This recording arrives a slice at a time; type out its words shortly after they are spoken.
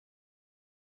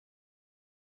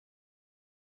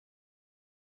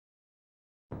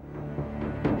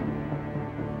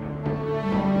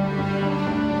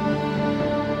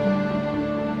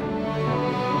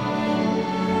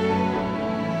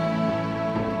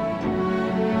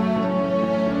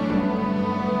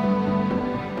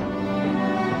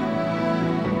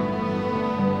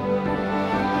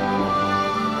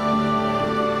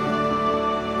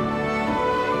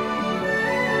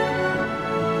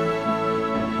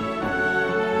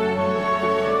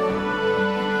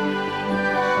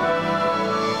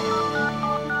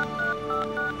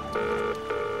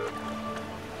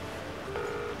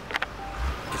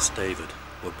David.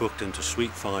 We're booked into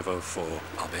Suite 504.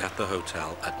 I'll be at the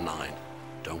hotel at 9.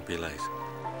 Don't be late.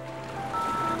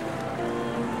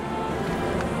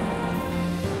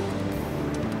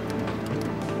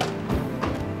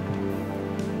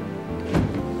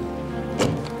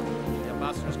 The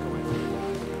ambassador's coming.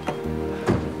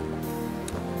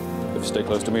 If you stay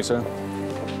close to me, sir.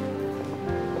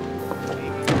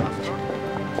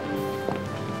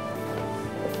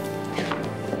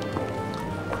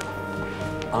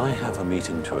 I have a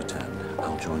meeting to attend.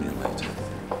 I'll join you later.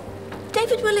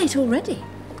 David, we're late already.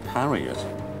 Harriet,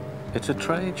 it's a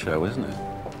trade show, isn't it?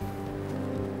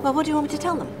 Well, what do you want me to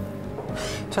tell them?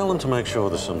 Tell them to make sure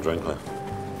there's some drink left.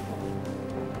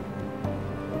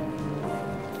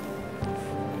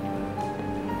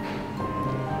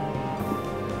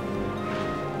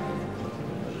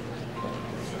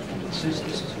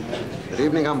 Good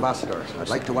evening, Ambassador. I'd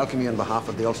like to welcome you on behalf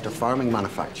of the Ulster Farming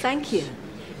Manufacturer. Thank you.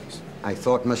 I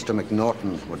thought Mr.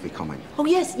 McNaughton would be coming. Oh,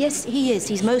 yes, he is.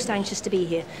 He's most anxious to be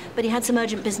here, but he had some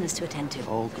urgent business to attend to.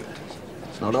 Oh, good.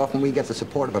 It's not often we get the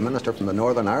support of a minister from the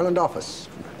Northern Ireland office.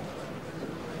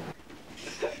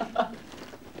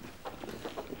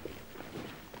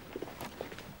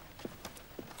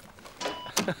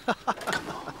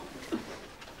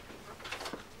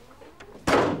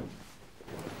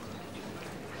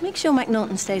 Make sure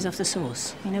McNaughton stays off the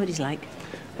sauce. You know what he's like.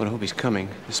 Well, I hope he's coming.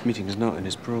 This meeting is not in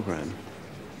his programme.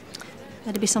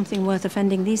 Better be something worth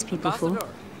offending these people for. No,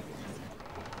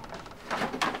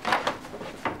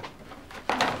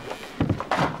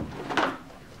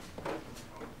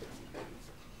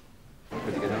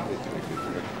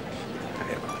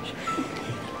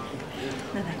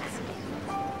 thanks.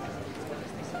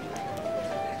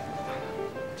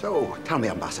 So, tell me,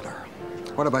 Ambassador,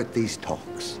 what about these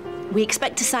talks? We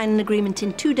expect to sign an agreement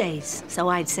in 2 days, so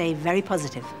I'd say very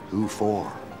positive. Who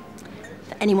for?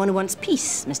 For anyone who wants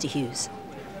peace, Mr. Hughes.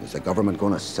 Is the government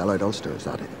going to sell out Ulster? Is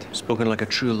that it? Spoken like a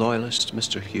true loyalist,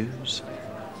 Mr. Hughes.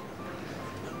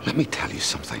 Let me tell you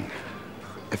something.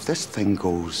 If this thing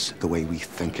goes the way we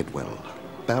think it will,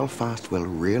 Belfast will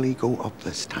really go up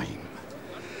this time.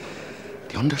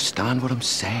 Do you understand what I'm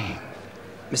saying?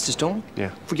 Mr. Stone?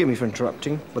 Yeah. Forgive me for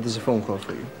interrupting, but there's a phone call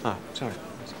for you. Ah, sorry.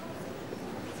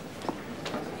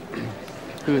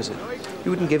 Who is it? He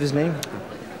wouldn't give his name.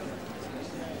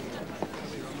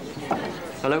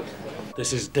 Hello?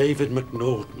 This is David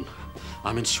McNaughton.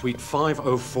 I'm in Suite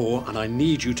 504, and I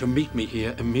need you to meet me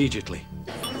here immediately.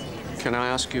 Can I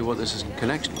ask you what this is in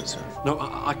connection with, sir? No,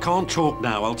 I can't talk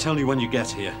now. I'll tell you when you get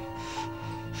here.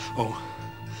 Oh,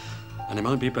 and it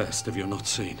might be best if you're not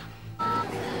seen.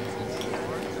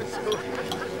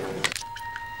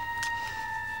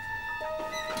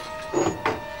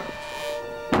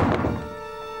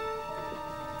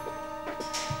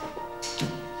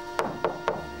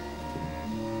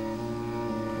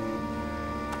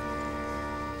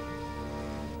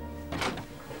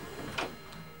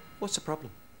 What's the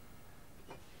problem?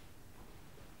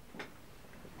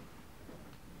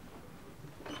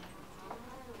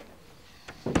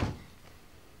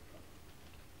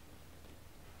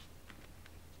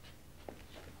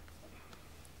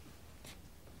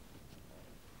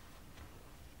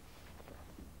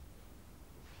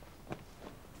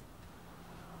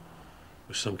 It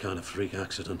was some kind of freak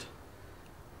accident.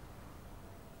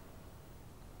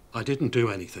 I didn't do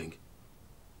anything.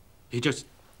 He just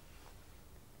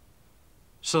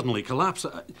suddenly collapsed.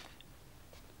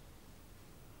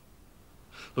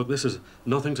 Look, this has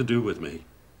nothing to do with me.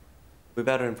 We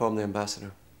better inform the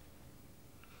ambassador.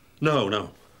 No,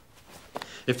 no.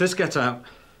 If this gets out,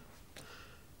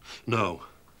 no.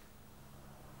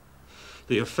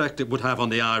 The effect it would have on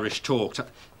the Irish talks.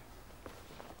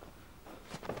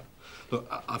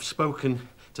 Look, I've spoken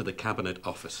to the Cabinet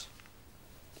Office.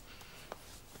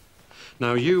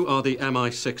 Now, you are the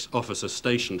MI6 officer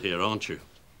stationed here, aren't you?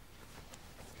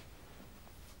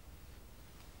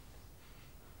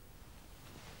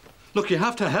 Look, you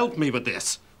have to help me with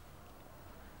this.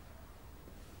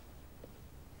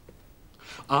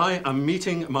 I am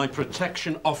meeting my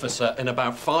protection officer in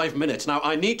about 5 minutes. Now,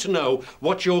 I need to know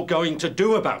what you're going to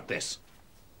do about this.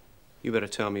 You better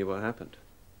tell me what happened.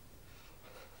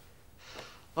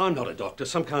 I'm not a doctor,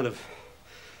 some kind of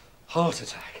heart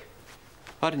attack.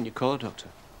 Why didn't you call a doctor?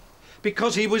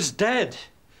 Because he was dead.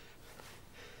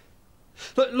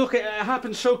 Look, it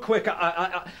happened so quick.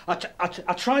 I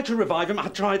tried to revive him. I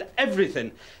tried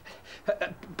everything.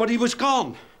 But he was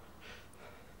gone.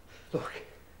 Look,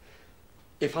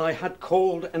 if I had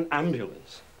called an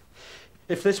ambulance,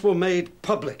 if this were made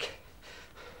public,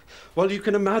 well, you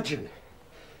can imagine.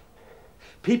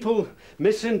 People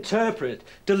misinterpret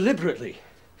deliberately.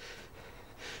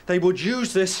 They would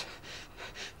use this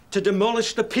to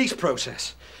demolish the peace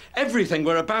process. Everything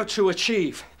we're about to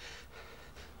achieve.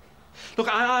 Look,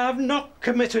 I have not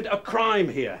committed a crime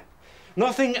here.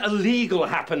 Nothing illegal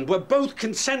happened. We're both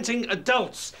consenting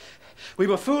adults. We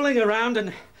were fooling around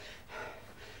and...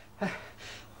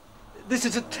 this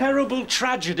is a terrible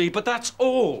tragedy, but that's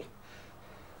all.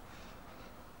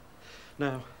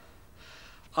 Now,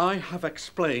 I have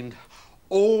explained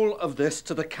all of this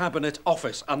to the Cabinet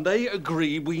Office, and they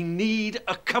agree we need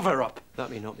a cover-up. That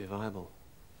may not be viable.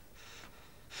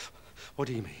 What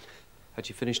do you mean? Had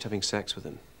you finished having sex with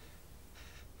him?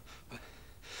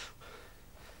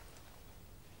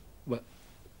 Well,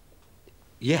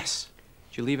 yes.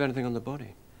 Did you leave anything on the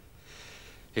body?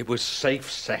 It was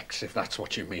safe sex, if that's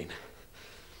what you mean.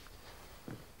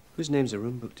 Whose name's the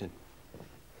room booked in?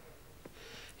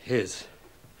 His.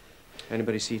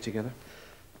 Anybody see you together?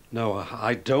 No,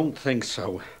 I don't think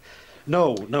so.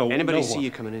 No. Anybody see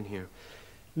you coming in here?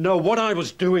 No, what I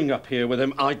was doing up here with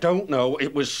him, I don't know.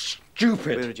 It was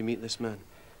stupid. Where did you meet this man?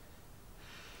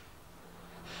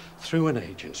 Through an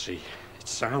agency. It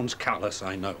sounds callous,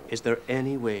 I know. Is there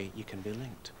any way you can be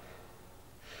linked?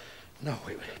 No,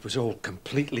 it was all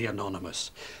completely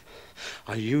anonymous.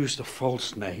 I used a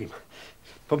false name.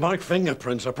 But my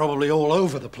fingerprints are probably all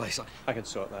over the place. I can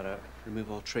sort that out.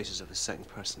 Remove all traces of the second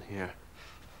person here.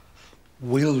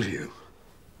 Will you?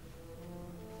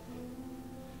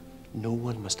 No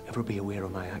one must ever be aware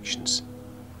of my actions.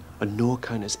 On no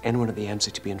account is anyone at the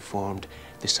embassy to be informed.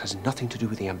 This has nothing to do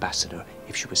with the ambassador.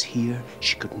 If she was here,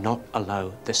 she could not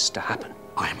allow this to happen.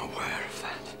 I'm aware of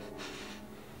that.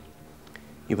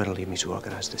 You better leave me to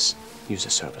organize this. Use a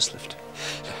service lift.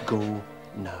 Go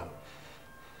now.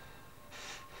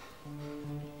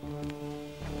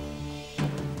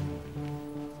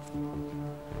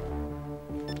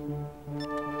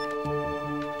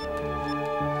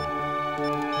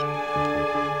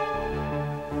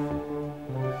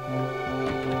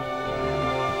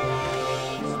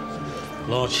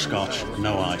 Large Scotch,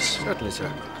 no ice. Certainly,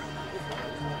 sir.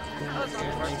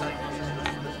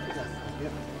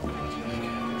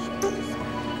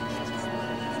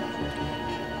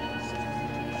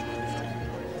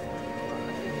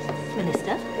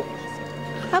 Minister,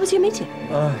 how was your meeting?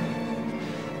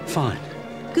 Fine.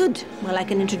 Good. Well, I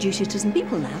can introduce you to some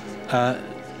people now.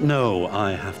 No,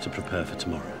 I have to prepare for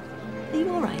tomorrow. Are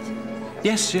you all right?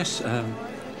 Yes. Just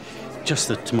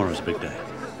that tomorrow's a big day.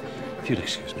 If you'd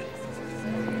excuse me.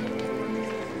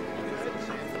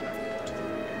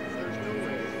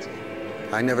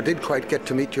 I never did quite get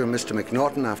to meet your Mr.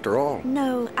 McNaughton after all.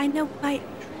 No, I know.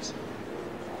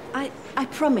 I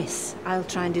promise I'll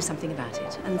try and do something about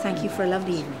it. And thank you for a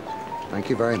lovely evening. Thank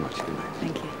you very much. Good night.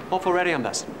 Thank you. Off already,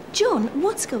 Ambassador? John,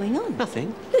 what's going on?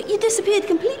 Nothing. Look, you disappeared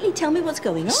completely. Tell me what's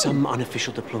going on. Some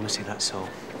unofficial diplomacy, that's all.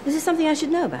 Is this something I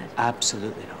should know about?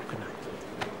 Absolutely not. Good night.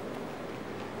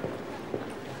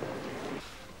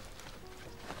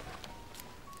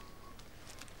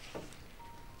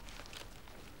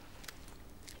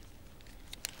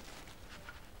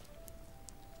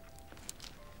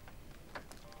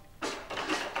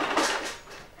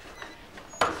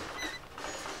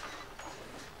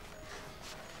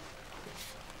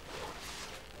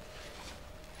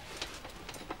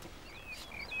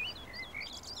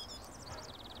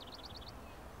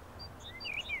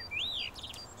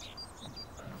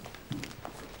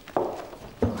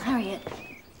 Harriet,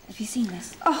 have you seen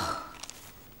this? Oh,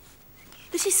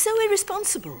 this is so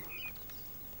irresponsible.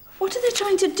 What are they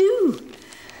trying to do?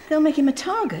 They'll make him a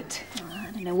target. Oh,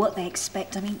 I don't know what they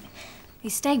expect. I mean,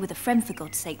 he's staying with a friend, for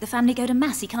God's sake. The family go to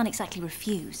Mass. He can't exactly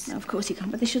refuse. No, of course he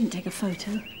can't, but they shouldn't take a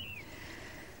photo.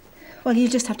 Well,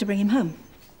 you'll just have to bring him home.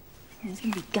 He's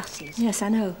going to be gutted. Yes, I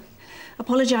know.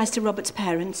 Apologise to Robert's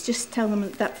parents. Just tell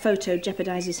them that photo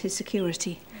jeopardises his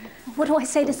security. What do I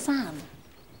say to Sam?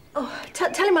 Oh,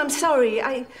 tell him I'm sorry.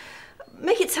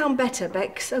 Make it sound better,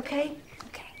 Bex, okay?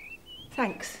 Okay.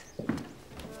 Thanks.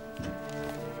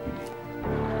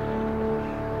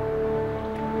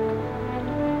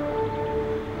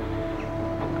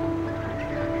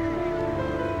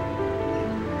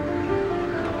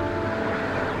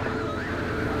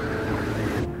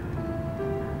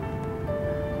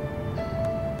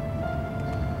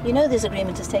 You know this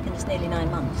agreement has taken us nearly 9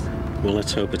 months. Well,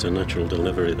 let's hope it's a natural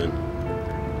delivery then.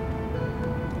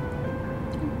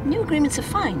 New agreements are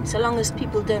fine, so long as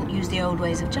people don't use the old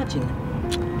ways of judging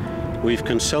them. We've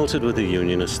consulted with the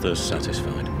unionists, they're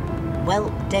satisfied. Well,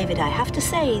 David, I have to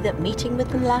say that meeting with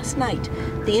them last night,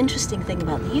 the interesting thing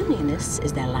about the unionists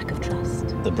is their lack of trust.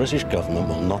 The British government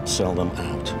will not sell them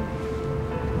out.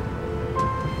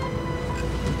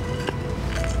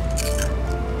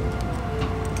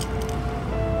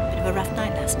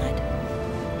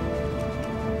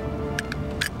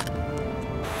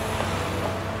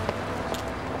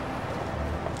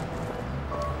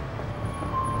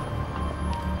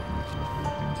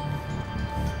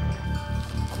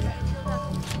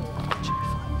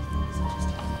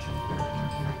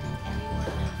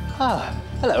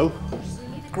 Hello.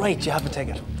 Great, you have a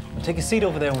ticket. I'll take a seat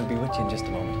over there and we'll be with you in just a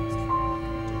moment.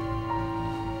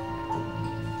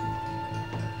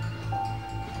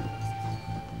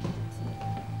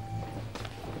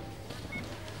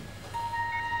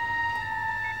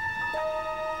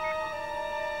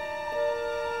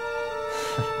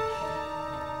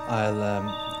 I'll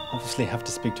obviously have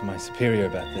to speak to my superior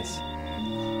about this.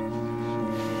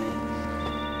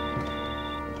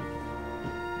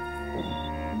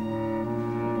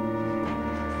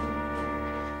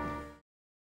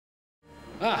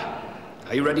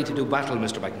 Are you ready to do battle,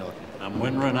 Mr. McNaughton? I'm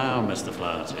winner now, Mr.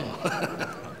 Flaherty.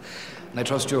 And I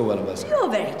trust you're well, Ambassador.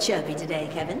 You're very chirpy today,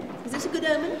 Kevin. Is this a good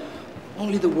omen?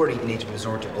 Only the worried need to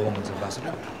resort to omens,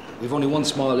 Ambassador. We've only one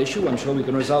small issue. I'm sure we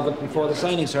can resolve it before the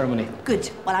signing ceremony. Good.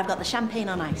 Well, I've got the champagne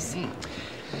on ice.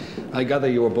 I gather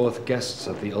you were both guests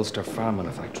at the Ulster Farm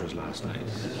Manufacturers last night.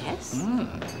 Yes.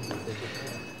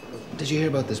 Did you hear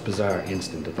about this bizarre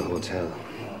incident at the hotel?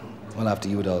 Well, after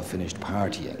you had all finished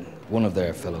partying, one of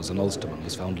their fellows, an Ulsterman,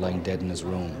 was found lying dead in his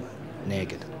room,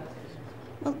 naked.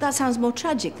 Well, that sounds more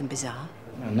tragic than bizarre.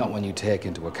 Not when you take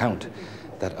into account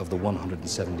that of the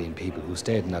 117 people who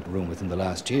stayed in that room within the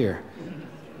last year,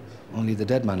 only the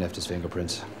dead man left his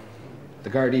fingerprints. The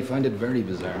Gardaí find it very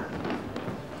bizarre.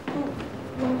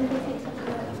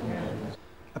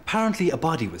 Apparently a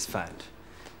body was found.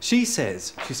 She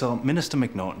says she saw Minister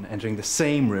McNaughton entering the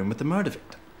same room with the murder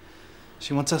victim.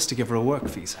 She wants us to give her a work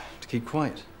visa to keep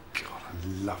quiet. God,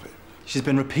 I love it. She's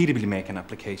been repeatedly making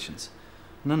applications.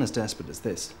 None as desperate as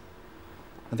this.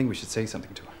 I think we should say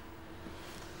something to her.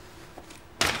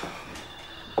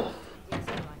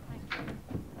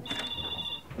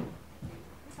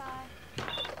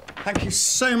 Thank you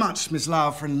so much, Miss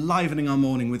Lau, for enlivening our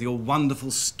morning with your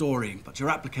wonderful story, but your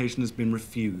application has been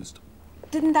refused.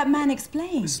 Didn't that man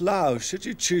explain? Miss Lau, should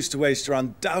you choose to waste your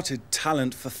undoubted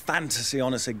talent for fantasy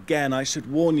on us again, I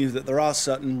should warn you that there are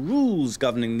certain rules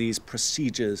governing these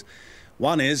procedures.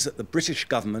 One is that the British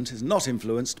government is not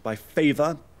influenced by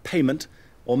favour, payment,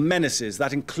 or menaces.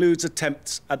 That includes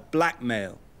attempts at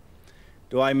blackmail.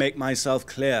 Do I make myself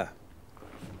clear?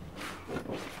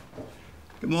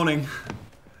 Good morning.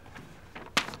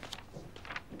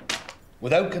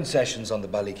 Without concessions on the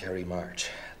Ballykerry March,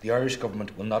 the Irish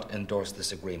government will not endorse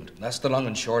this agreement. That's the long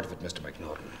and short of it, Mr.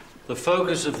 McNaughton. The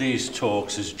focus of these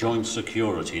talks is joint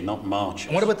security, not marches.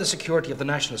 And what about the security of the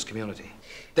nationalist community?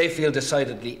 They feel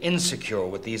decidedly insecure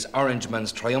with these Orange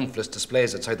men's triumphalist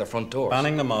displays outside their front doors.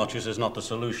 Banning the marches is not the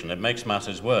solution. It makes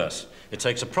matters worse. It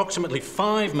takes approximately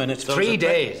 5 minutes... 3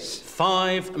 days.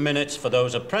 5 minutes for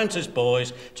those apprentice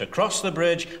boys to cross the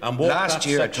bridge and walk that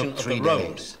section of the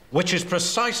road. Which is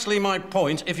precisely my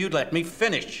point, if you'd let me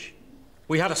finish.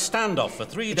 We had a standoff for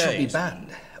 3 days. It should be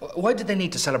banned. Why did they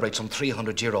need to celebrate some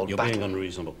 300-year-old battle? You're being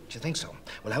unreasonable. Do you think so?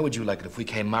 Well, how would you like it if we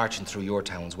came marching through your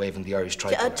towns waving the Irish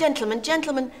tricolour?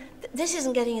 Gentlemen, this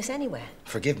isn't getting us anywhere.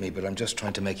 Forgive me, but I'm just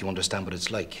trying to make you understand what it's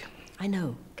like. I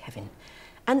know, Kevin.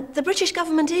 And the British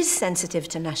government is sensitive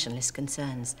to nationalist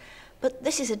concerns. But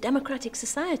this is a democratic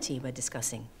society we're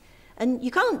discussing. And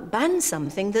you can't ban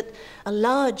something that a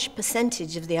large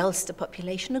percentage of the Ulster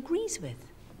population agrees with.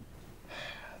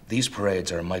 These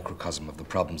parades are a microcosm of the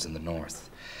problems in the north.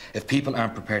 If people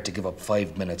aren't prepared to give up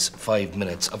 5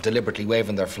 minutes of deliberately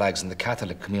waving their flags in the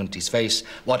Catholic community's face,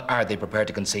 what are they prepared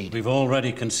to concede? We've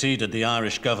already conceded the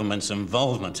Irish government's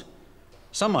involvement.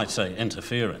 Some might say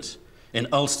interference in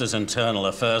Ulster's internal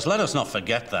affairs. Let us not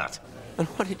forget that. And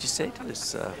what did you say to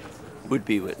this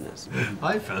would-be witness?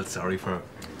 I felt sorry for her.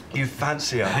 You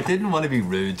fancy her. I didn't want to be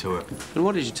rude to her. And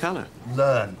what did you tell her?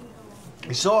 Learn.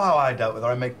 You saw how I dealt with her.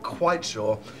 I made quite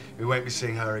sure we won't be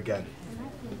seeing her again.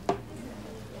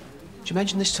 Did you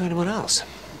mention this to anyone else?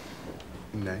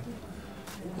 No.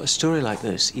 Well, a story like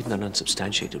this, even an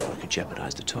unsubstantiated one, could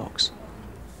jeopardize the talks.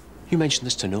 You mentioned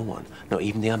this to no one, not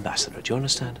even the ambassador. Do you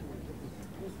understand?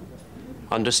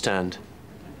 Understand?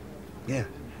 Yeah.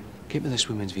 Give me this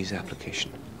women's visa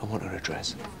application. I want her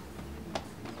address.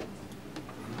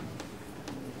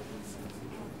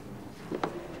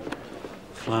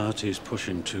 Flaherty is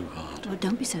pushing too hard. Well,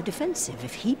 don't be so defensive.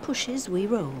 If he pushes, we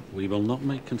roll. We will not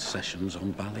make concessions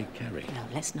on Ballykerry. No,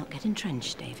 let's not get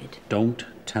entrenched, David. Don't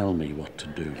tell me what to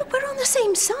do. Look, we're on the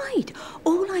same side.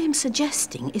 All I am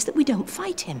suggesting is that we don't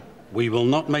fight him. We will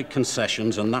not make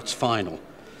concessions, and that's final.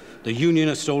 The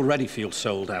Unionists already feel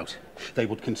sold out. They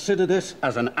would consider this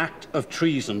as an act of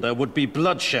treason. There would be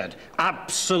bloodshed.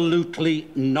 Absolutely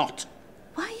not.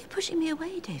 Why are you pushing me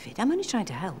away, David? I'm only trying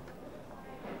to help.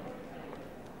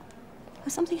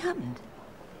 Has something happened?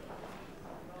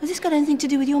 Has this got anything to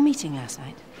do with your meeting last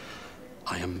night?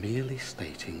 I am merely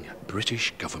stating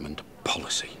British government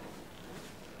policy.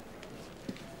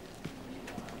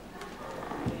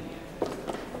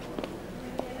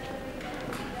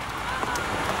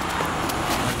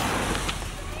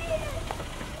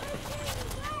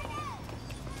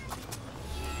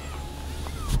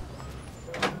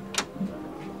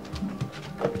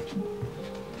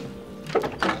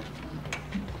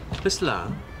 Miss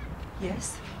Lau?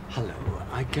 Yes? Hello.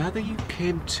 I gather you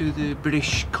came to the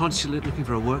British consulate looking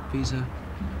for a work visa.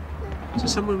 Is there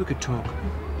somewhere we could talk?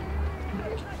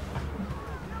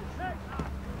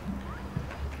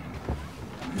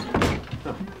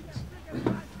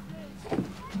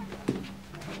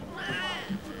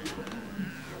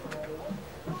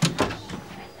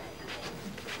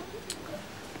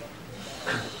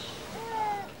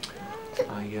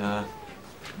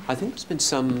 I think there's been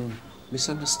some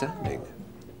misunderstanding.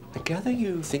 I gather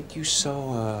you think you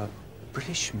saw a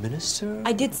British minister?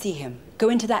 I did see him go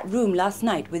into that room last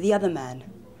night with the other man.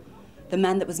 The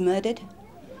man that was murdered.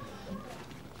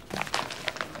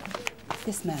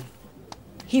 This man.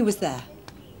 He was there.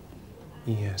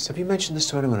 Yes. Have you mentioned this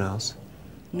to anyone else?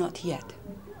 Not yet.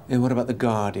 And what about the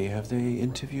Gardaí? Have they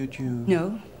interviewed you?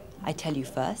 No. I tell you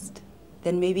first.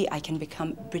 Then maybe I can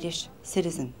become British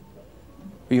citizen.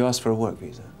 You asked for a work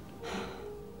visa?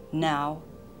 Now,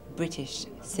 British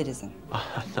citizen.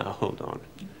 Now, hold on.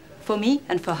 For me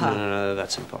and for her. No,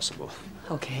 that's impossible.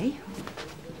 Okay.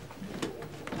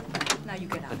 Now you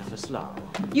get out. Miss Lau.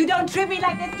 You don't treat me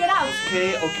like this. Get out.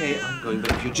 Okay, I'm going.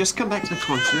 But if you just come back to the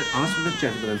consulate, ask for this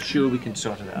gentleman, I'm sure we can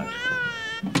sort it out.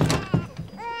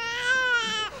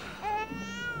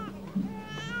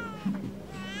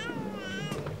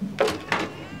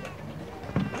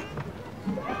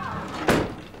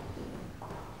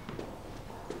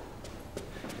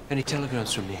 Any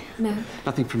telegrams from me? No.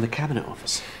 Nothing from the cabinet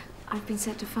office? I've been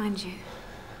sent to find you.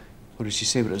 What did she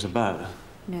say what it was about?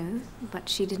 No, but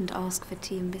she didn't ask for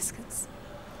tea and biscuits.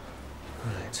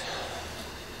 Right.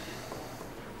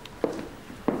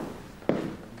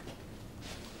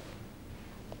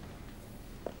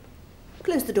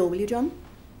 Close the door, will you, John?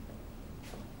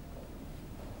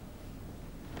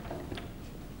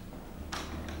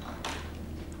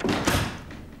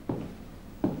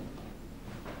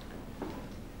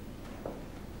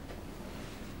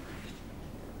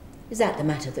 Is that the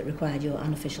matter that required your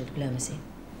unofficial diplomacy?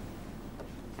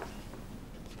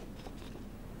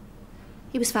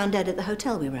 He was found dead at the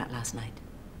hotel we were at last night.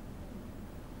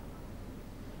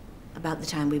 About the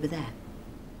time we were there.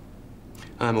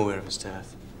 I'm aware of his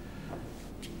death.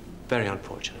 Very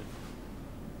unfortunate.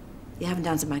 You haven't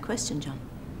answered my question, John.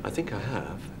 I think I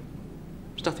have.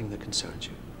 There's nothing that concerns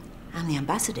you. I'm the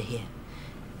ambassador here.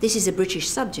 This is a British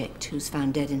subject who's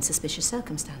found dead in suspicious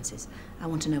circumstances. I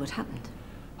want to know what happened.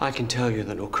 I can tell you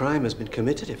that no crime has been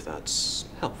committed, if that's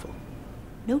helpful.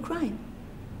 No crime.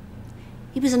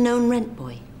 He was a known rent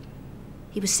boy.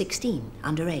 He was 16,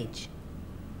 underage.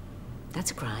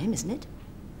 That's a crime, isn't it?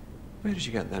 Where did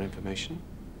you get that information?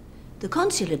 The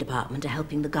consular department are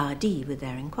helping the Gardaí with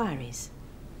their inquiries.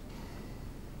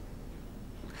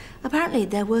 Apparently,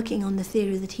 they're working on the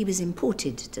theory that he was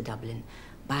imported to Dublin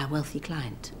by a wealthy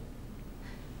client.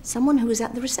 Someone who was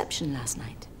at the reception last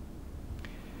night.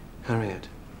 Harriet,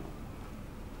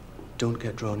 don't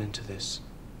get drawn into this.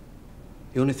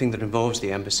 The only thing that involves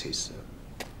the embassy's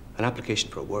an application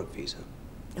for a work visa.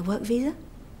 A work visa?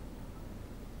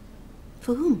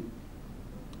 For whom?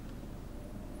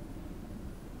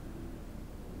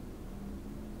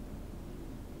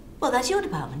 Well, that's your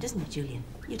department, isn't it, Julian?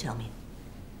 You tell me.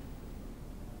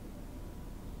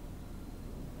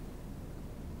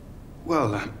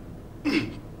 Well,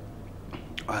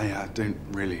 I don't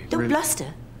really... Don't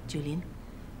bluster, Julian.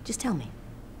 Just tell me.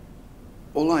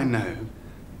 All I know...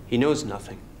 He knows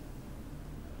nothing.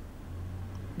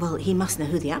 Well, he must know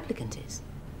who the applicant is.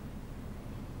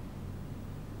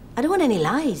 I don't want any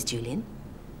lies, Julian.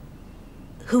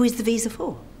 Who is the visa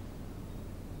for?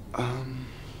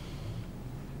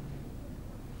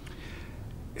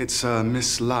 It's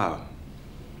Miss Lau.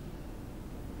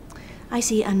 I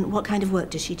see. And what kind of work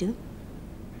does she do?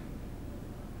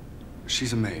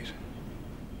 She's a maid.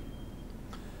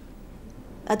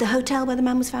 At the hotel where the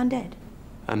man was found dead?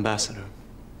 Ambassador.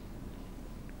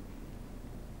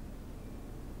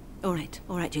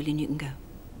 All right, Julian, you can go.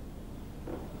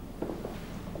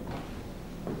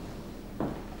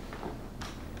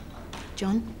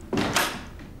 John?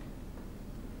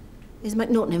 Is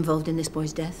McNaughton involved in this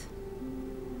boy's death?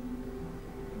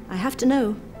 I have to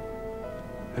know.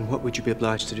 And what would you be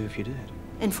obliged to do if you did?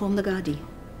 Inform the Gardaí.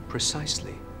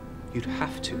 Precisely. You'd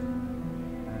have to.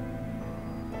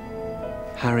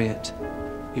 Harriet,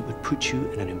 it would put you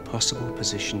in an impossible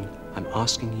position. I'm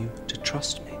asking you to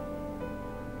trust me.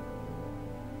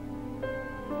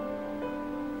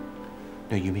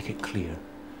 Now, you make it clear.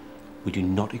 We do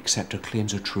not accept her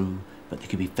claims are true, but they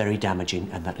could be very damaging,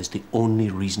 and that is the only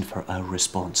reason for our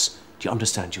response. Do you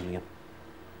understand, Julian?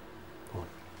 Go on.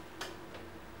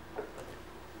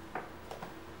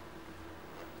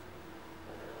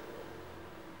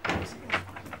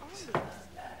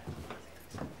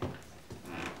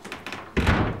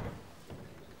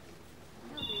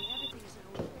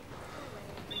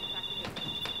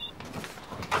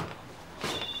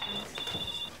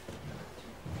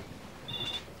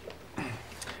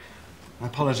 I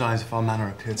apologise if our manner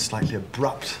appeared slightly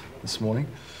abrupt this morning.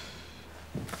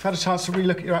 I've had a chance to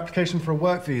relook at your application for a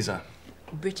work visa.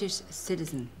 British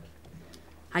citizen.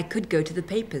 I could go to the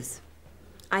papers.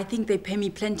 I think they pay me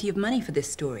plenty of money for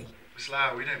this story. Miss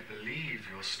Lau, we don't believe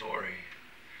your story.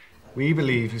 We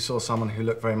believe you saw someone who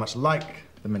looked very much like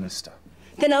the minister.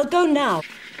 Then I'll go now.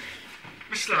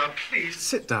 Miss Lau, please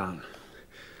sit down.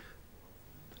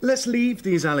 Let's leave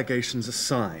these allegations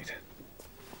aside.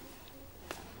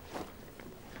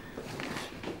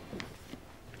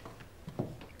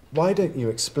 Why don't you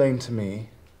explain to me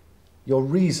your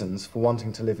reasons for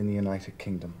wanting to live in the United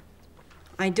Kingdom?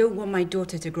 I don't want my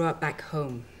daughter to grow up back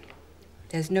home.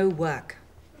 There's no work.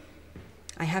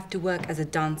 I have to work as a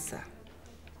dancer.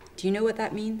 Do you know what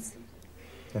that means?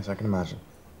 Yes, I can imagine.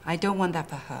 I don't want that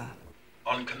for her.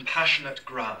 On compassionate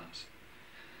grounds,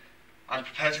 I'm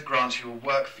prepared to grant you a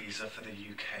work visa for the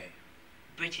UK.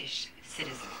 British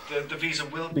citizen. The visa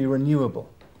will be renewable.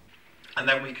 And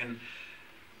then we can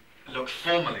look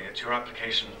formally at your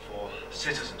application for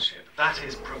citizenship. That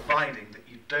is, providing that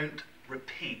you don't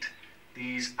repeat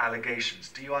these allegations.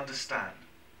 Do you understand?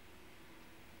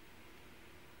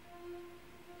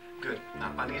 Good.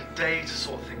 Now, I need a day to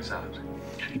sort things out.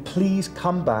 Can you please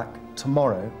come back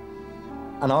tomorrow,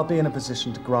 and I'll be in a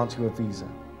position to grant you a visa.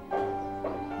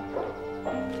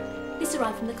 This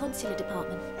arrived from the consular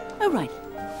department. Oh, right.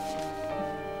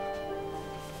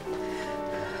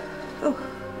 Oh.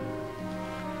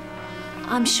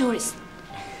 I'm sure it's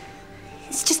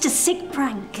just a sick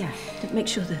prank. Yeah. Make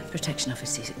sure the protection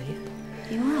office sees it, will you?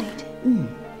 You all right?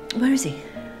 Where is he?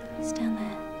 He's down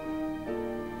there.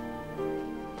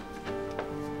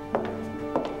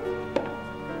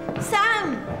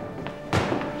 Sam!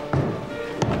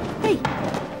 Hey!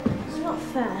 It's not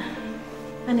fair.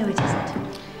 I know it isn't.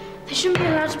 They shouldn't be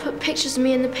allowed to put pictures of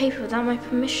me in the paper without my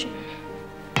permission.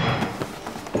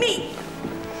 Me!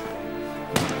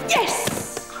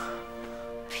 Yes!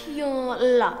 Pure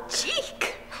luck.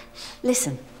 Cheek!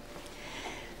 Listen.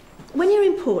 When you're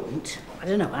important, I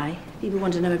don't know, people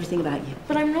want to know everything about you.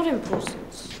 But I'm not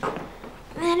important.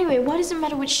 Anyway, why does it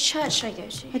matter which church I go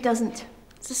to? It doesn't.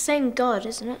 It's the same God,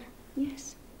 isn't it?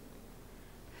 Yes.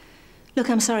 Look,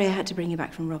 I'm sorry I had to bring you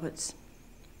back from Roberts.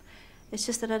 It's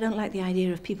just that I don't like the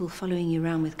idea of people following you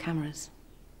around with cameras.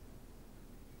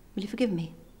 Will you forgive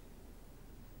me?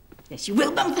 Yes, you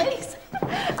will, Bumface!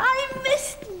 I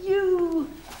missed you!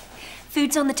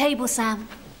 Food's on the table, Sam.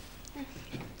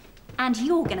 And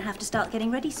you're going to have to start getting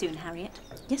ready soon, Harriet.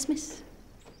 Yes, miss.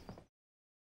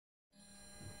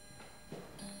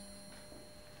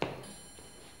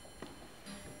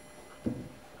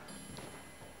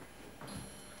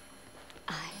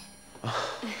 Hi.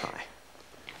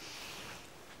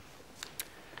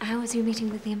 How was your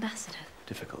meeting with the ambassador?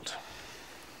 Difficult.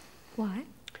 Why?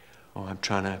 Oh, I'm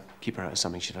trying to keep her out of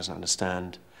something she doesn't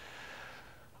understand.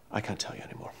 I can't tell you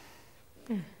anymore.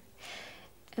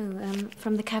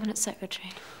 From the cabinet secretary.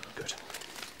 Good.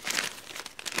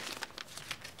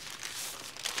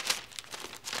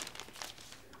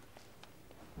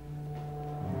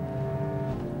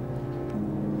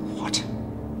 What?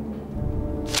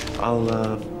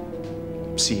 I'll,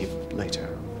 see you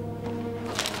later.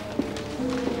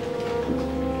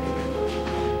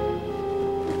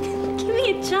 Give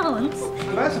me a chance.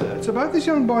 Ambassador, it's about this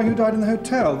young boy who died in the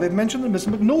hotel. They've mentioned that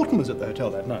Mr. McNaughton was at the hotel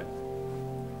that night.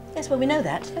 Yes, well, we know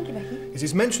that. Thank you, Becky. It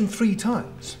is mentioned 3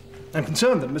 times. I'm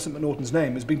concerned that Mr. McNaughton's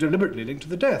name has been deliberately linked to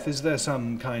the death. Is there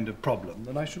some kind of problem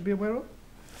that I should be aware of?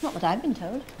 Not that I've been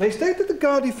told. They state that the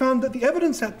Gardaí found that the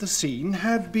evidence at the scene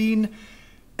had been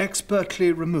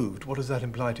expertly removed. What does that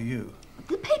imply to you?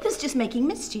 The paper's just making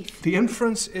mischief. The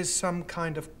inference is some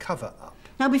kind of cover-up.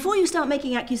 Now, before you start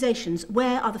making accusations,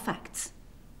 where are the facts?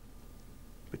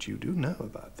 But you do know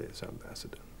about this,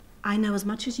 Ambassador. I know as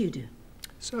much as you do.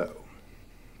 So,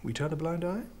 we turn a blind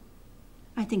eye?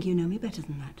 I think you know me better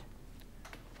than that.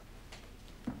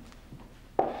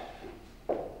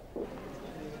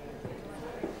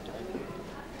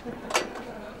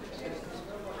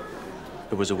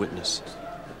 There was a witness.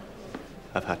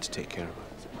 I've had to take care of her.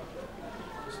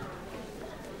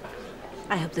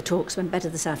 I hope the talks went better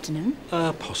this afternoon.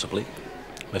 Possibly.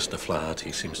 Mr.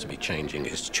 Flaherty seems to be changing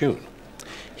his tune.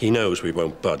 He knows we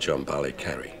won't budge on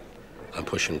Ballykerry. I'm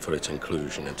pushing for its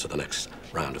inclusion into the next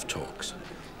round of talks.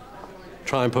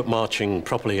 Try and put marching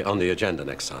properly on the agenda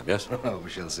next time, yes? Oh, we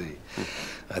shall see.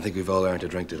 I think we've all earned a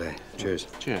drink today. Cheers.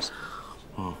 Cheers.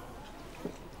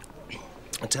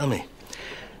 Tell me,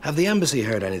 have the embassy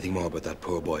heard anything more about that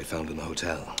poor boy found in the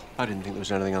hotel? I didn't think there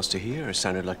was anything else to hear. It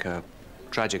sounded like a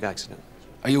tragic accident.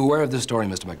 Are you aware of this story,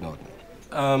 Mr.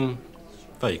 McNaughton?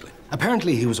 Vaguely.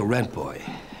 Apparently he was a rent boy.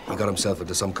 He got himself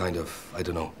into some kind of, I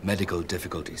don't know, medical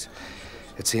difficulties.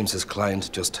 It seems his client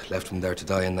just left him there to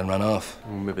die and then ran off.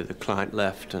 Well, maybe the client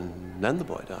left and then the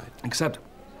boy died. Except,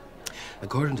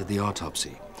 according to the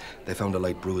autopsy, they found a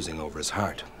light bruising over his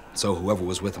heart. So whoever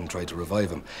was with him tried to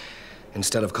revive him.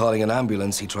 Instead of calling an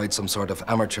ambulance, he tried some sort of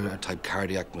amateur-type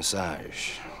cardiac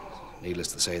massage.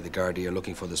 Needless to say, the Gardaí are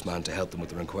looking for this man to help them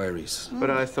with their inquiries. But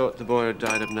I thought the boy had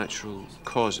died of natural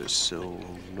causes, so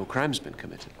no crime's been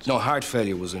committed. No, heart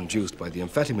failure was induced by the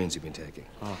amphetamines he'd been taking.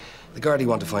 Oh. The Gardaí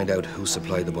want to find out who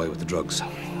supplied the boy with the drugs.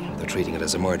 They're treating it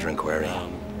as a murder inquiry.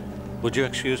 Would you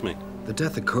excuse me? The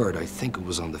death occurred, I think it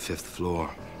was on the 5th floor.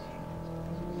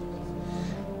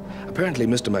 Apparently,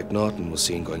 Mr. McNaughton was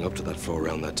seen going up to that floor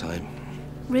around that time.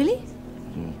 Really?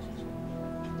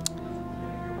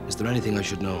 Is there anything I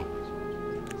should know?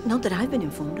 Not that I've been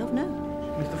informed of, no.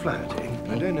 Mr. Flaherty,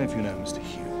 I don't know if you know Mr.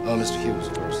 Hughes. Oh, Mr. Hughes,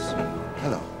 of course.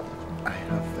 Hello. I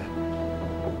have...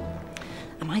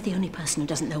 Am I the only person who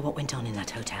doesn't know what went on in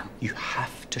that hotel? You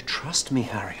have to trust me,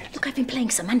 Harriet. Look, I've been playing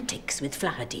semantics with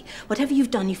Flaherty. Whatever you've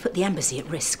done, you've put the embassy at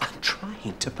risk. I'm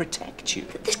trying to protect you.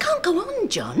 This can't go on,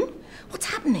 John. What's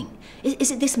happening? Is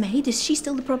it this maid? Is she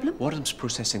still the problem? Wadham's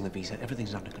processing the visa.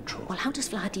 Everything's under control. Well, how does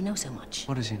Flaherty know so much?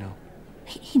 What does he know?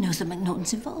 He knows that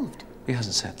McNaughton's involved. He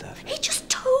hasn't said that. He just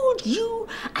told you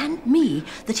and me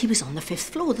that he was on the 5th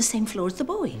floor, the same floor as the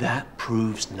boy. That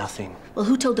proves nothing. Well,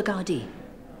 who told the Gardaí?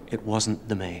 It wasn't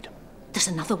the maid. There's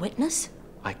another witness?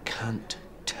 I can't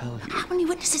tell you. How many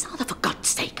witnesses are there, for God's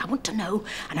sake? I want to know,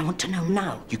 and I want to know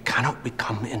now. You cannot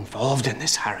become involved in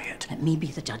this, Harriet. Let me be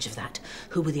the judge of that.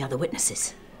 Who were the other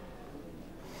witnesses?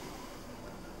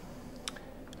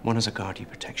 One is a Gardaí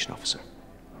protection officer.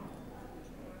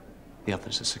 The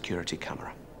other's a security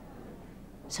camera.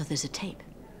 So there's a tape?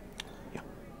 Yeah.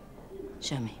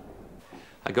 Show me.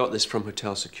 I got this from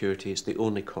hotel security. It's the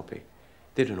only copy.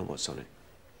 They don't know what's on it.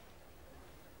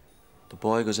 The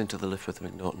boy goes into the lift with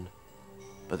McNaughton,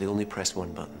 but they only press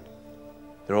one button.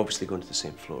 They're obviously going to the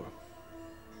same floor.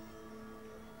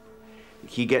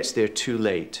 He gets there too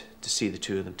late to see the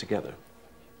two of them together.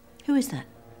 Who is that?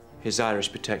 His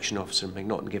Irish protection officer,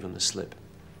 McNaughton, gave him the slip.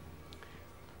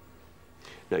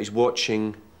 Now he's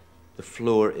watching the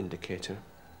floor indicator.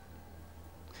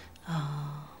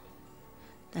 Oh.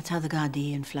 That's how the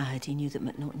Gardaí and Flaherty knew that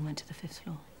McNaughton went to the 5th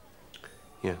floor.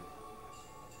 Yeah.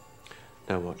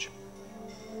 Now watch.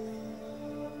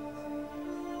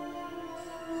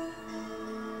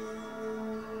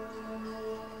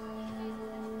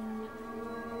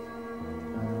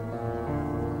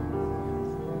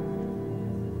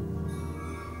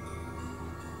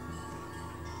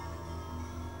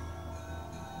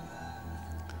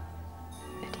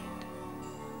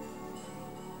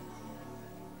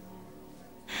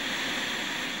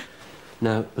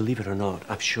 Now, believe it or not,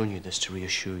 I've shown you this to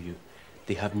reassure you.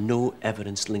 They have no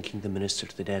evidence linking the minister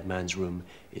to the dead man's room.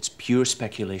 It's pure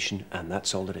speculation, and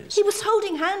that's all it is. He was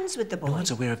holding hands with the boy. No one's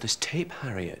aware of this tape,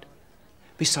 Harriet.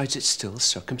 Besides, it's still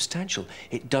circumstantial.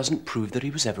 It doesn't prove that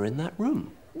he was ever in that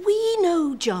room. We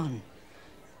know, John.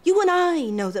 You and I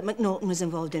know that McNaughton was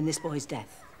involved in this boy's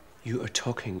death. You are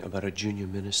talking about a junior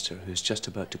minister who's just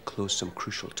about to close some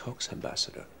crucial talks,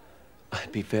 Ambassador.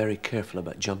 I'd be very careful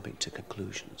about jumping to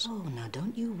conclusions. Oh, now,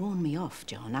 don't you warn me off,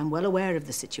 John. I'm well aware of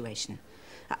the situation.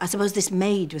 I suppose this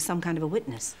maid was some kind of a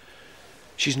witness.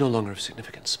 She's no longer of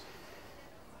significance.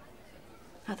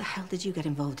 How the hell did you get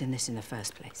involved in this in the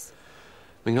first place?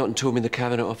 McNaughton told me the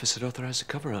cabinet office had authorized a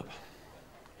cover-up.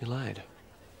 He lied.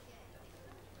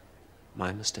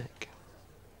 My mistake.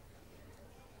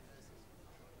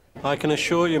 I can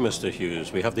assure you, Mr.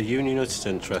 Hughes, we have the Unionist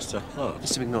interest at heart.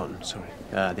 Mr. McNaughton, sorry.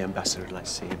 The ambassador would like to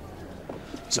see him.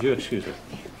 Would you excuse me?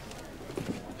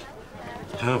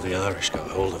 How have the Irish got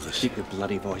hold of this? Keep your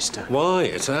bloody voice down. Why?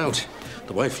 It's out.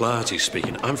 The way Flaherty's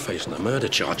speaking, I'm facing a murder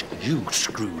charge. You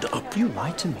screwed up. You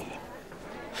lied to me.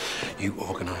 You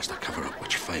organised a cover-up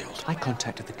which failed. I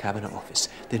contacted the cabinet office.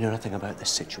 They know nothing about this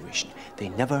situation. They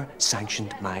never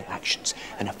sanctioned my actions.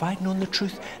 And if I'd known the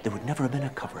truth, there would never have been a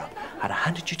cover-up. I'd have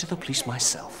handed you to the police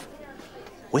myself.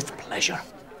 With pleasure.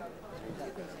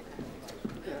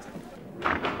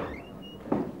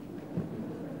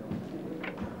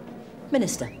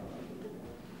 Minister,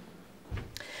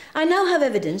 I now have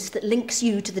evidence that links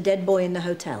you to the dead boy in the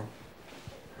hotel.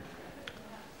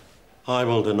 I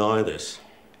will deny this.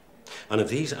 And if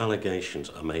these allegations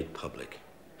are made public,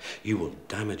 you will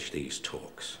damage these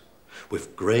talks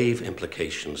with grave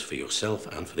implications for yourself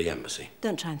and for the embassy.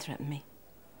 Don't try and threaten me.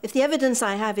 If the evidence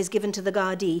I have is given to the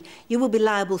Gardaí, you will be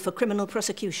liable for criminal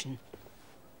prosecution.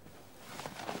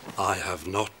 I have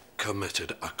not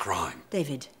committed a crime.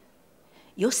 David,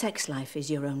 your sex life is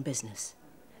your own business.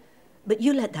 But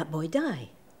you let that boy die.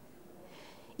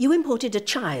 You imported a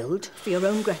child for your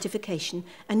own gratification,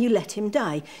 and you let him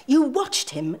die. You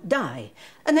watched him die.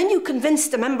 And then you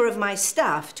convinced a member of my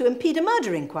staff to impede a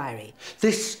murder inquiry.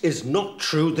 This is not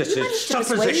true. This You is managed to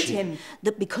persuade supposition. him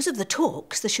that because of the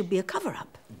talks, there should be a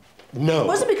cover-up. No. It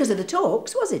wasn't because of the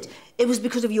talks, was it? It was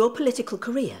because of your political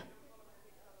career.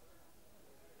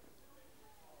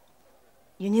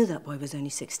 You knew that boy was only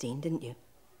 16, didn't you?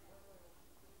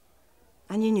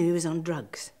 And you knew he was on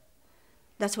drugs.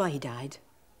 That's why he died.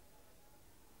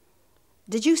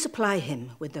 Did you supply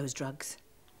him with those drugs?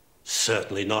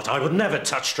 Certainly not. I would never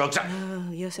touch drugs. Oh,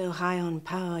 you're so high on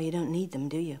power, you don't need them,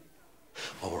 do you?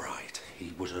 All right,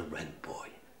 he was a rent boy.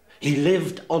 He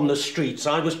lived on the streets.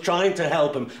 I was trying to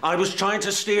help him. I was trying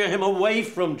to steer him away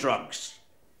from drugs.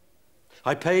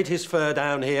 I paid his fare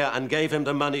down here and gave him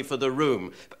the money for the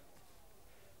room.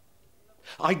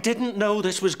 I didn't know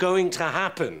this was going to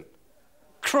happen.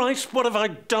 Christ, what have I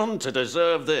done to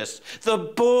deserve this? The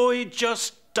boy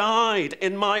just died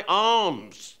in my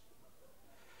arms.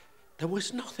 There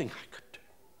was nothing I could do.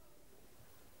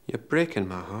 You're breaking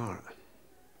my heart.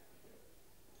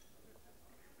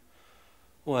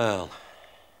 Well,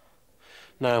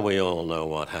 now we all know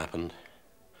what happened.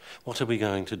 What are we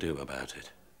going to do about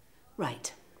it?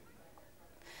 Right.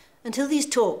 Until these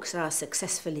talks are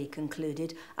successfully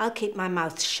concluded, I'll keep my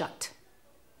mouth shut.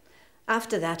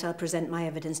 After that, I'll present my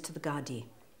evidence to the Gardaí.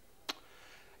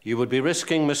 You would be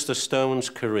risking Mr. Stone's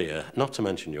career, not to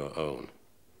mention your own.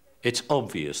 It's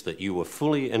obvious that you were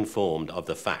fully informed of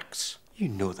the facts. You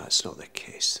know that's not the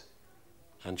case.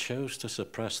 And chose to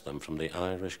suppress them from the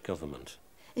Irish government.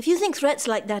 If you think threats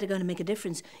like that are going to make a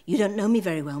difference, you don't know me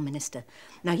very well, Minister.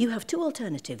 Now, you have two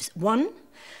alternatives. One,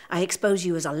 I expose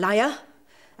you as a liar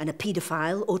and a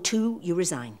paedophile, or two, you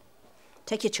resign.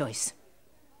 Take your choice.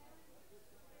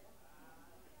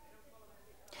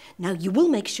 Now, you will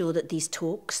make sure that these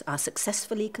talks are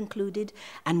successfully concluded,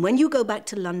 and when you go back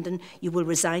to London, you will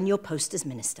resign your post as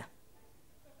Minister.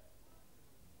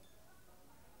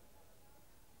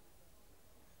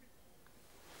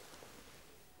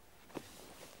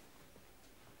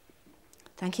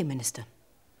 Thank you, Minister.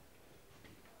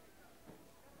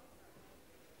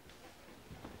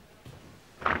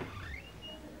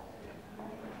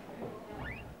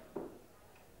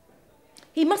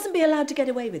 He mustn't be allowed to get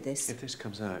away with this. If this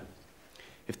comes out,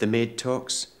 if the maid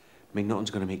talks, McNaughton's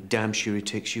going to make damn sure he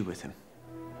takes you with him.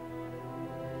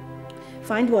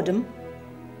 Find Wadham,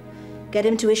 get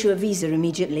him to issue a visa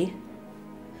immediately,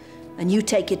 and you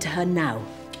take it to her now.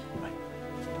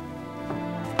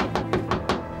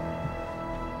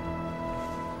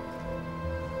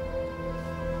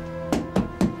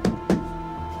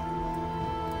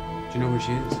 Do you know where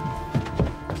she is?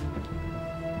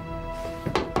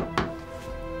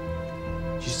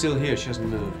 She's still here. She hasn't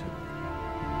moved.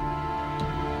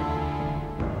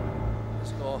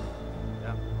 Let's go.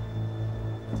 Yeah.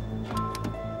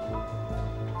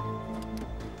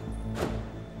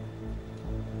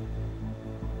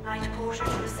 Night porter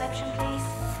to reception, please.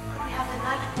 Could we have the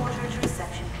night porter to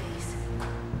reception, please?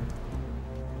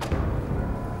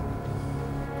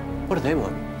 What do they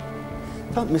want?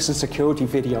 That missing security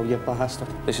video, you bastard.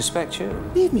 They suspect you.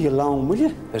 Leave me alone, will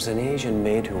you? There's an Asian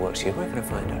maid who works here. Where can I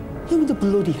find her? Who the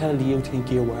bloody hell do you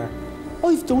think you were?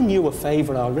 I've done you a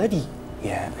favour already.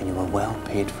 Yeah, and you were well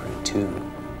paid for it too.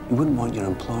 You wouldn't want your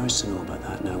employers to know about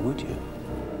that now, would you?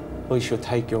 I should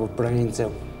take your brains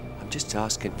out. I'm just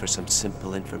asking for some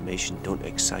simple information. Don't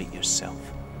excite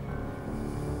yourself.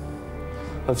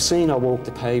 I've seen her walk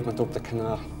the pavement up the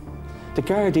canal. The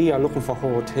Gardaí are looking for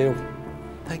her too.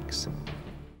 Thanks.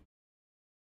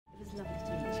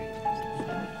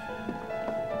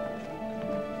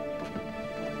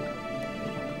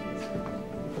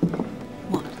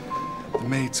 The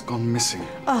maid's gone missing.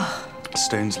 Oh.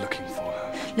 Stone's looking for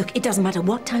her. Look, it doesn't matter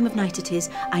what time of night it is.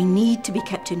 I need to be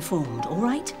kept informed, all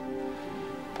right?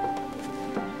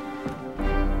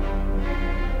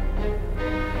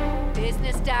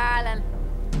 Business, darling.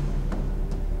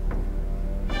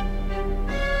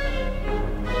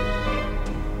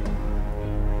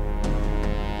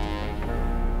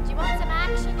 Do you want some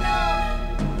action, love?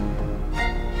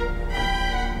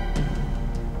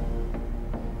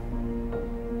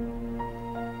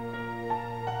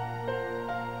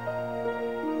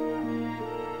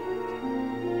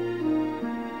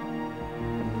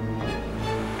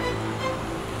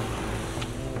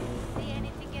 See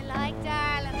anything you like,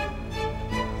 darling?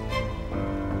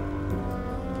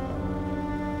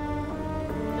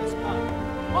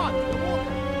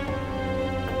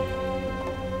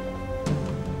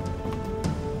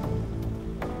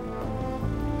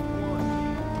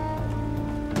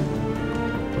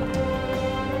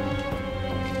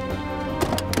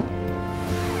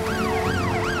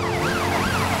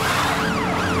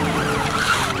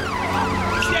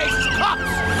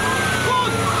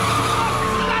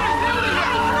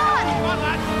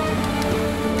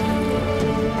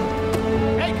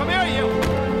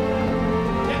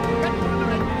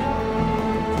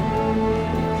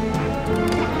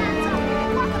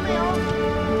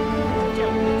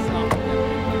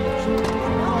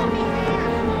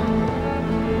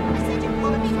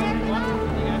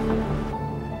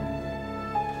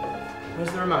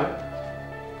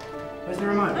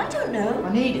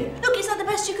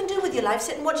 life,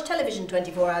 sit and watch television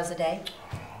 24 hours a day.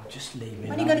 Oh, just leave me.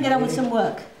 When are you going to get on with some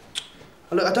work?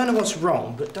 Oh, look, I don't know what's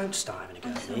wrong, but don't start having a go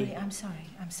I'm at sorry, me.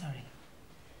 I'm sorry.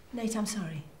 Nate, I'm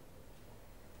sorry.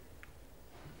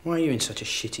 Why are you in such a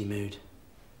shitty mood?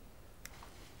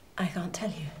 I can't tell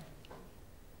you.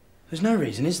 There's no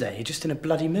reason, is there? You're just in a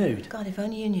bloody mood. God, if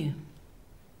only you knew.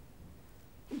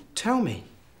 Tell me.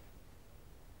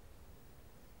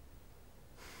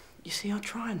 You see, I'll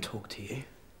try and talk to you.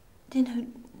 Do you know,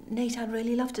 Nate, I'd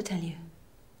really love to tell you.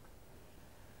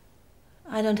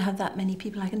 I don't have that many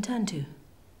people I can turn to.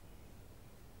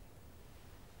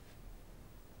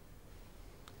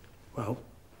 Well,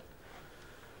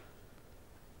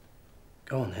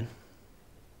 go on then.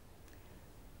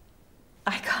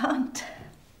 I can't.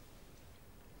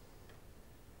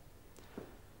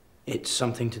 It's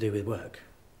something to do with work.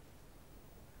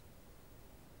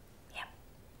 Yeah.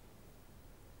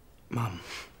 Mum.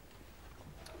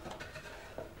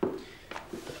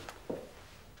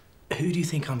 Who do you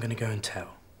think I'm going to go and tell?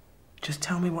 Just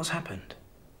tell me what's happened.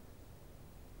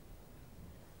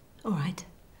 All right.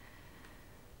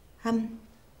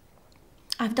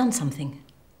 I've done something.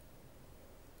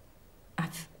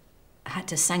 I've had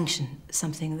to sanction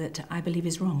something that I believe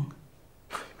is wrong.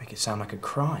 You make it sound like a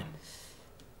crime.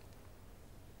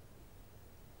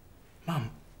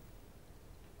 Mum,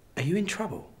 are you in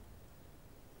trouble?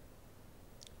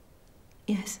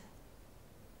 Yes.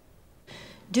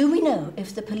 Do we know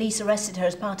if the police arrested her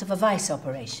as part of a vice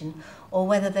operation or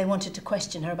whether they wanted to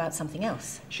question her about something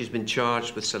else? She's been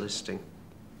charged with soliciting.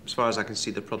 As far as I can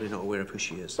see, they're probably not aware of who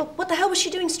she is. But what the hell was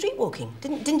she doing streetwalking?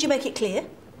 Didn't you make it clear?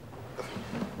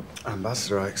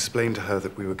 Ambassador, I explained to her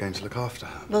that we were going to look after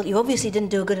her. Well, you obviously didn't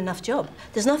do a good enough job.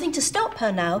 There's nothing to stop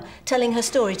her now telling her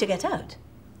story to get out.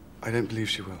 I don't believe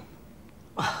she will.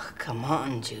 Oh, come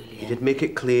on, Julian. You did make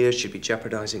it clear she'd be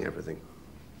jeopardizing everything.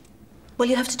 Well,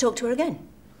 you have to talk to her again.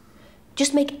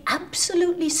 Just make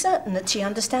absolutely certain that she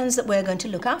understands that we're going to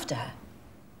look after her.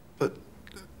 But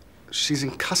she's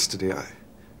in custody.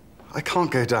 I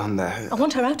can't go down there. I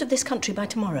want her out of this country by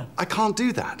tomorrow. I can't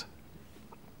do that.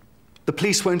 The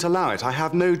police won't allow it. I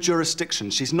have no jurisdiction.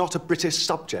 She's not a British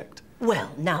subject.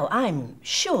 Well, now, I'm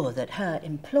sure that her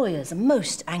employers are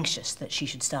most anxious that she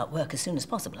should start work as soon as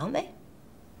possible, aren't they?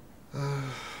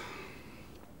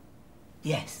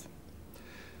 Yes.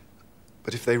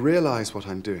 But if they realise what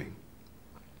I'm doing,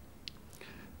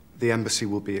 the embassy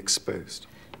will be exposed.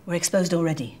 We're exposed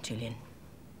already, Julian.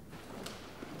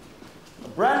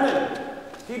 Brandon,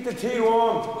 keep the tea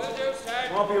warm. Will do, sir.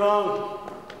 Won't be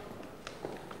long.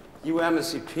 You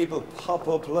embassy people pop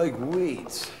up like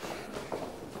weeds.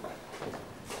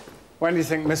 When do you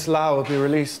think Miss Lau will be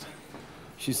released?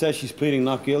 She says she's pleading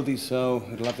not guilty, so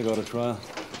it'll have to go to trial.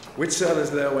 Which cell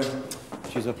is that one?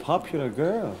 She's a popular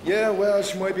girl. Yeah, well,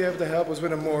 she might be able to help us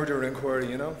with a murder inquiry,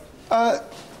 you know?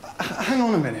 Hang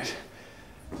on a minute.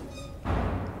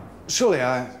 Surely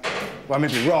I may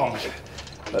be wrong,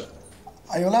 but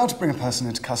are you allowed to bring a person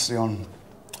into custody on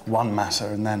one matter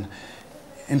and then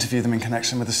interview them in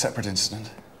connection with a separate incident?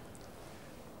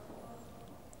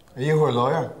 Are you her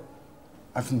lawyer?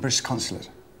 I'm from the British Consulate.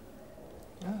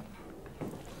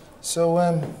 So,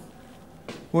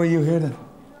 why are you here then?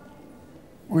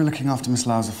 We're looking after Miss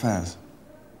Lau's affairs.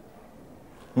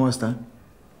 Why's that?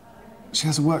 She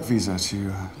has a work visa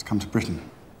to come to Britain.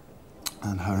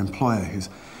 And her employer, who's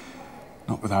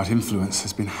not without influence,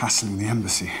 has been hassling the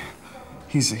embassy.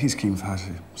 He's keen for her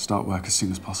to start work as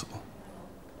soon as possible.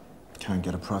 Can't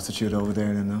get a prostitute over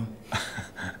there then, no?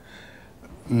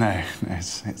 No,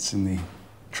 it's in the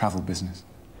travel business.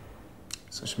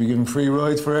 So she'll be given free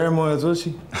rides for air miles, will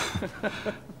she?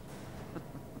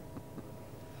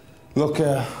 Look,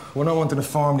 we're not wanting to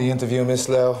formally interview Miss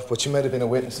Lau, but she might have been a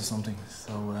witness to something.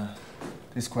 So,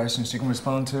 these questions she can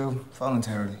respond to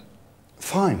voluntarily.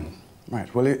 Fine.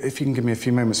 Right. Well, if you can give me a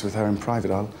few moments with her in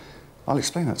private, I'll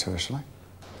explain that to her, shall I?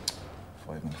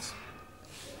 5 minutes.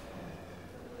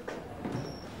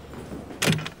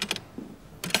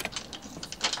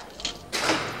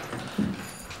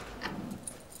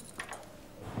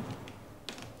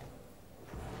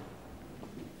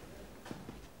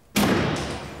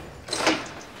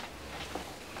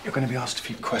 You're going to be asked a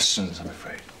few questions, I'm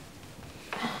afraid.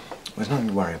 There's nothing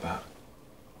to worry about.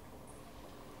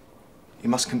 You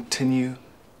must continue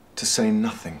to say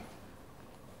nothing.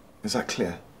 Is that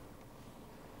clear?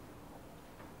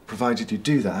 Provided you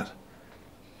do that,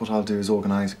 what I'll do is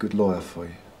organise a good lawyer for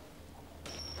you.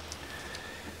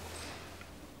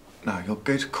 Now, you'll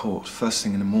go to court first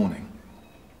thing in the morning,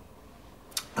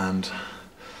 and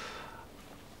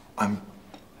I'm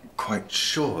quite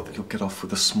sure that you'll get off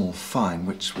with a small fine,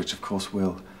 which of course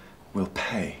we'll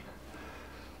pay.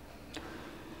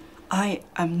 I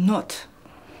am not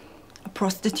a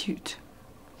prostitute.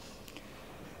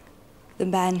 The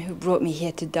man who brought me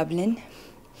here to Dublin,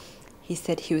 he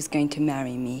said he was going to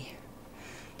marry me.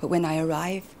 But when I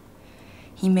arrive,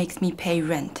 he makes me pay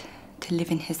rent to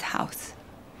live in his house.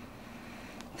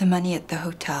 The money at the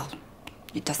hotel,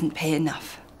 it doesn't pay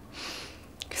enough.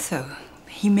 So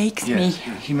he makes me...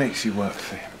 He makes you work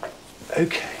for him.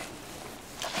 Okay.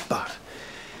 But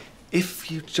if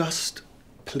you just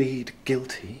plead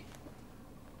guilty,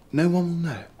 no one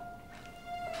will know.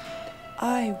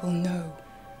 I will know.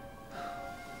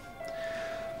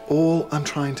 All I'm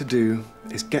trying to do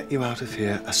is get you out of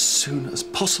here as soon as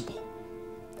possible.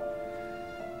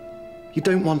 You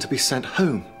don't want to be sent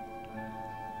home.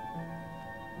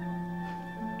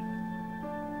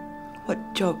 What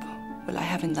job will I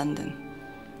have in London?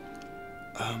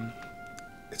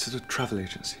 It's at a travel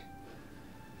agency.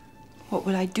 What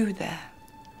will I do there?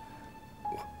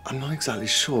 I'm not exactly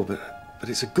sure, but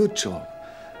it's a good job.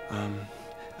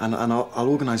 And I'll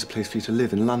organise a place for you to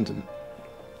live in London.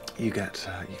 You get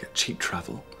cheap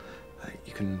travel.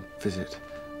 You can visit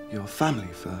your family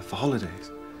for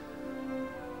holidays.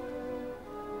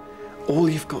 All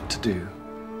you've got to do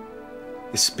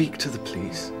is speak to the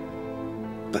police,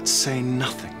 but say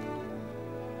nothing,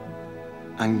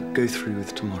 and go through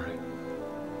with tomorrow.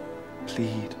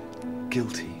 Plead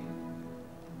guilty.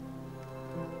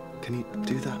 Can you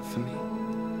do that for me?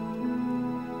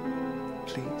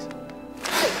 Please?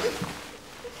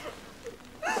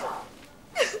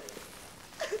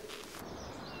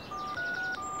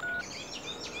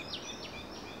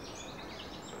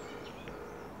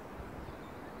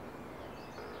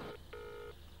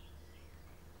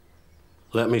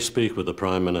 Let me speak with the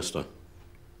Prime Minister.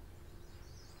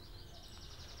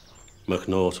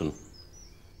 McNaughton.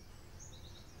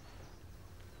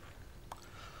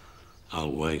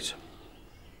 I'll wait.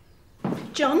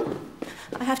 John,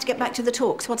 I have to get back to the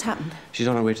talks. What's happened? She's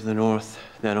on her way to the north,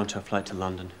 then onto a flight to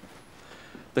London.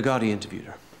 The Gardaí interviewed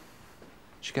her.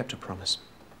 She kept her promise.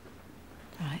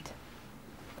 Right.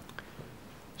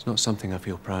 It's not something I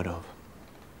feel proud of.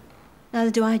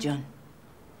 Neither do I, John.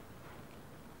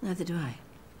 Neither do I.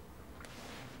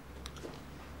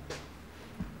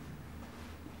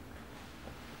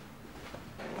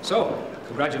 So,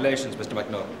 congratulations, Mr.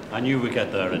 McNaughton. I knew we'd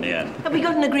get there in the end. Have we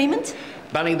got an agreement?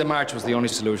 Banning the march was the only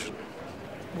solution.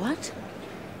 What?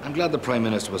 I'm glad the Prime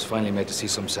Minister was finally made to see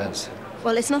some sense.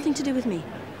 Well, it's nothing to do with me.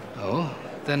 Oh?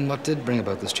 Then what did bring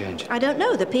about this change? I don't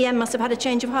know. The PM must have had a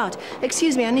change of heart.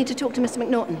 Excuse me, I need to talk to Mr.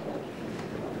 McNaughton.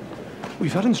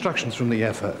 We've had instructions from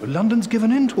the FO. London's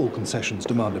given in to all concessions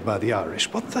demanded by the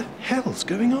Irish. What the hell's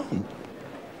going on?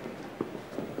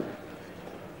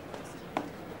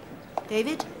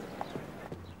 David?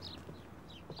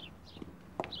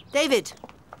 David?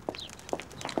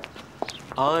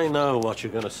 I know what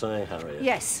you're going to say, Harriet.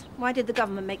 Yes. Why did the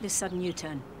government make this sudden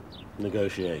U-turn?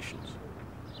 Negotiations.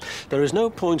 There is no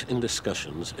point in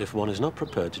discussions if one is not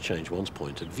prepared to change one's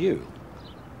point of view.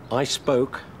 I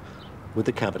spoke with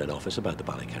the Cabinet Office about the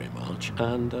Ballykerry March,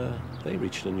 and they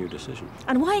reached a new decision.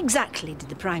 And why exactly did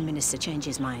the Prime Minister change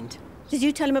his mind? Did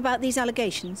you tell him about these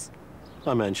allegations?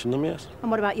 I mentioned them, yes.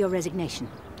 And what about your resignation?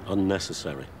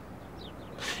 Unnecessary.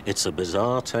 It's a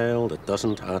bizarre tale that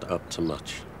doesn't add up to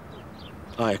much.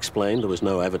 I explained there was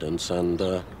no evidence and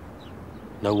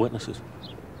no witnesses.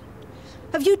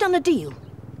 Have you done a deal?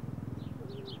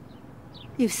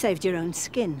 You've saved your own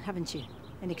skin, haven't you,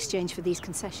 in exchange for these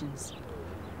concessions?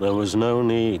 There was no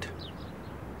need.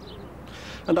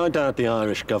 And I doubt the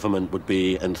Irish government would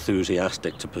be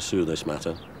enthusiastic to pursue this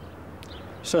matter.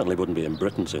 Certainly wouldn't be in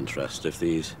Britain's interest if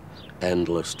these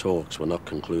endless talks were not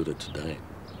concluded today.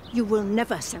 You will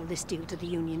never sell this deal to the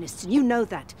Unionists, and you know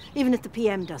that, even if the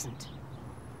PM doesn't.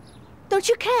 Don't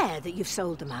you care that you've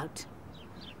sold them out?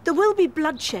 There will be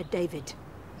bloodshed, David.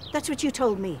 That's what you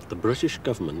told me. The British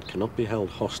government cannot be held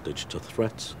hostage to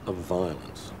threats of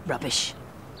violence. Rubbish.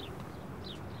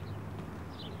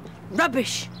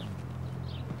 Rubbish!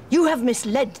 You have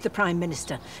misled the Prime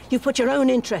Minister. You've put your own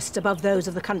interests above those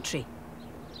of the country.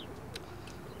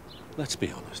 Let's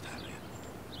be honest, Harriet.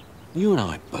 You and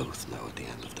I both know at the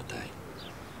end of the day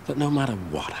that no matter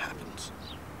what happens,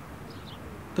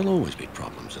 there'll always be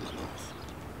problems in the north.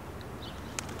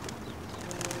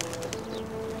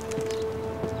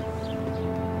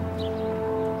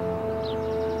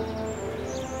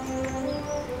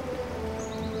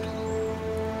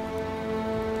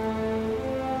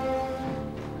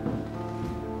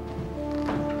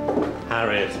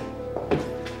 Harriet,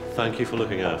 thank you for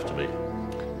looking after me.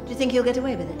 Do you think you'll get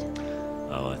away with it?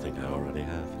 Oh, I think I already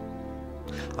have.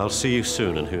 I'll see you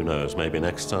soon, and who knows, maybe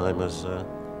next time as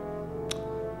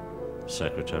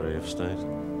Secretary of State.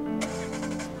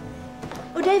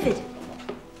 Oh, David.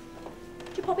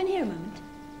 Could you pop in here a moment?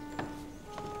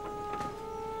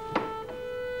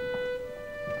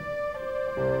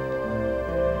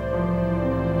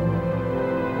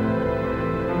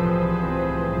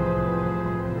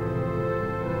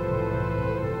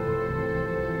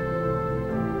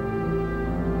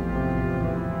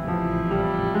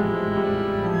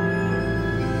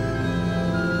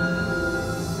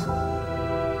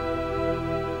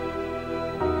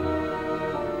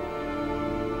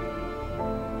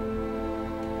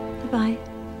 Goodbye,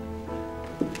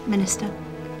 Minister.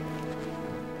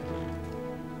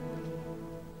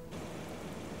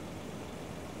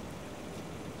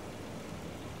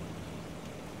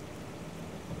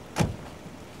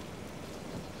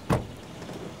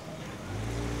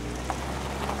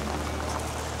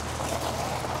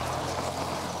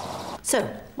 So,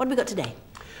 what have we got today?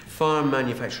 Farm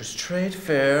Manufacturers Trade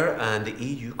Fair and the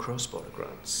EU cross-border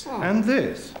grants. And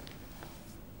this.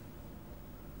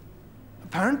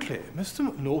 Apparently, Mr.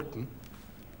 McNaughton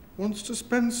wants to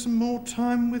spend some more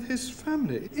time with his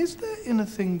family. Is there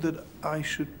anything that I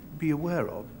should be aware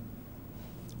of?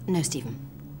 No, Stephen.